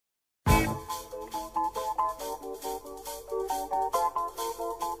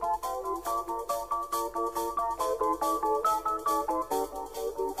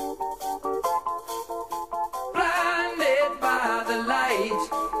Blinded by the lights,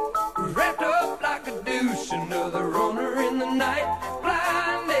 wrapped up like a douche, another runner in the night.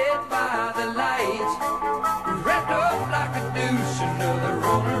 Blinded by the lights, wrapped up like a douche, another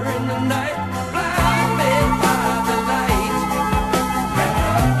runner in the night. Blinded by the lights, wrapped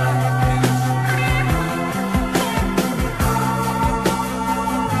up like a douche.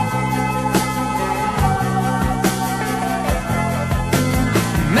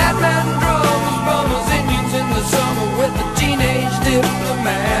 Madman drums, bummers, Indians in the summer with the teenage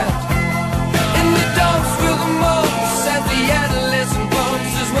diplomat. In the dumps with the mumps as the adolescent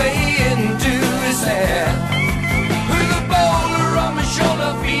bumps his way into his hat. With a boulder on my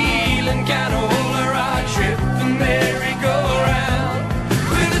shoulder, feeling kinda older, I trip the merry-go-round.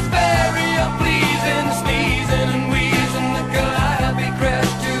 With his very unpleasing sneezing and wheezing, the calliope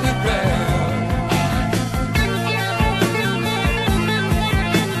crashed to the ground.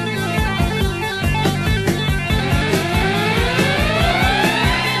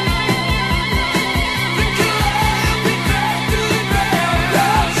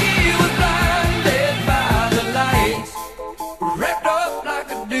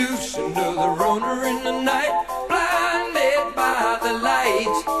 Another runner in the night, blinded by the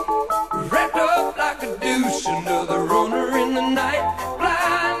lights, wrapped up like a douche. Another runner in the night,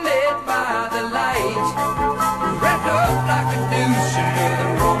 blinded by the lights, wrapped up like a douche. Another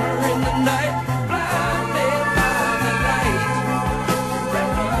runner in the night, blinded by the lights,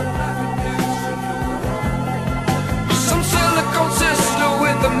 wrapped up like a douche. Some silicone sister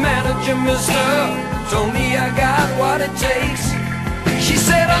with the manager, mister, told me I got what it takes. She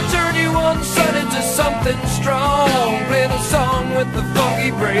said I'll turn you on sun into something strong, play the song with the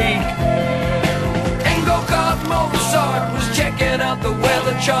funky break. And go-kart Mozart was checking out the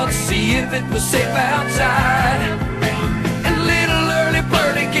weather chart, see if it was safe outside. And little early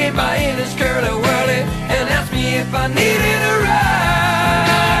birdie came by in his curly-whirly and asked me if I needed a ride.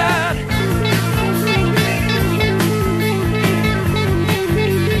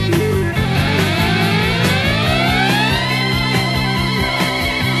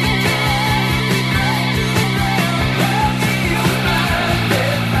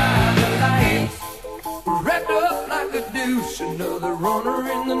 Another runner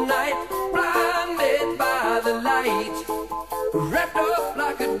in the night, blinded by the lights, wrapped up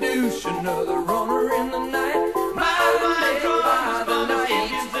like a douche. Another runner in the night, blinded by the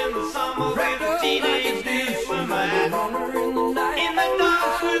lights, wrapped up like a douche. Another runner in the night, in the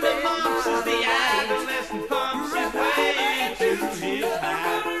dark with the mumps as the adolescent pumps his way to his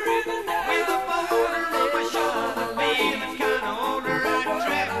house. With a boulder on my shoulder, feeling kinda older, I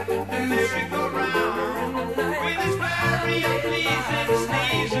trapped the merry-go-round. With his very unpleasing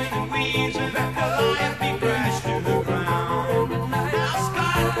sneezing and wheezing, the calliope crashed to the ground. Now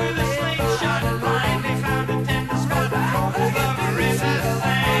Scott with a slingshot finally found a tender spot for his lover in the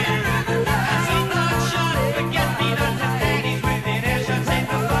sand. As he bloodshot, forget-me-not and daddies within earshot, take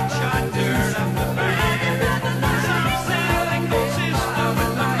the buckshot, turn up the band. Some silicone sister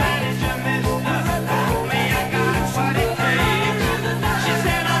with the manager, mister, told me I got what it takes. She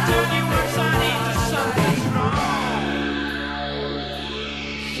said I'll turn you upside into something strong.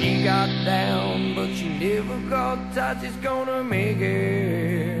 She got down, but she never got tight. She's gonna make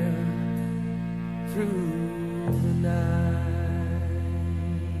it through the night.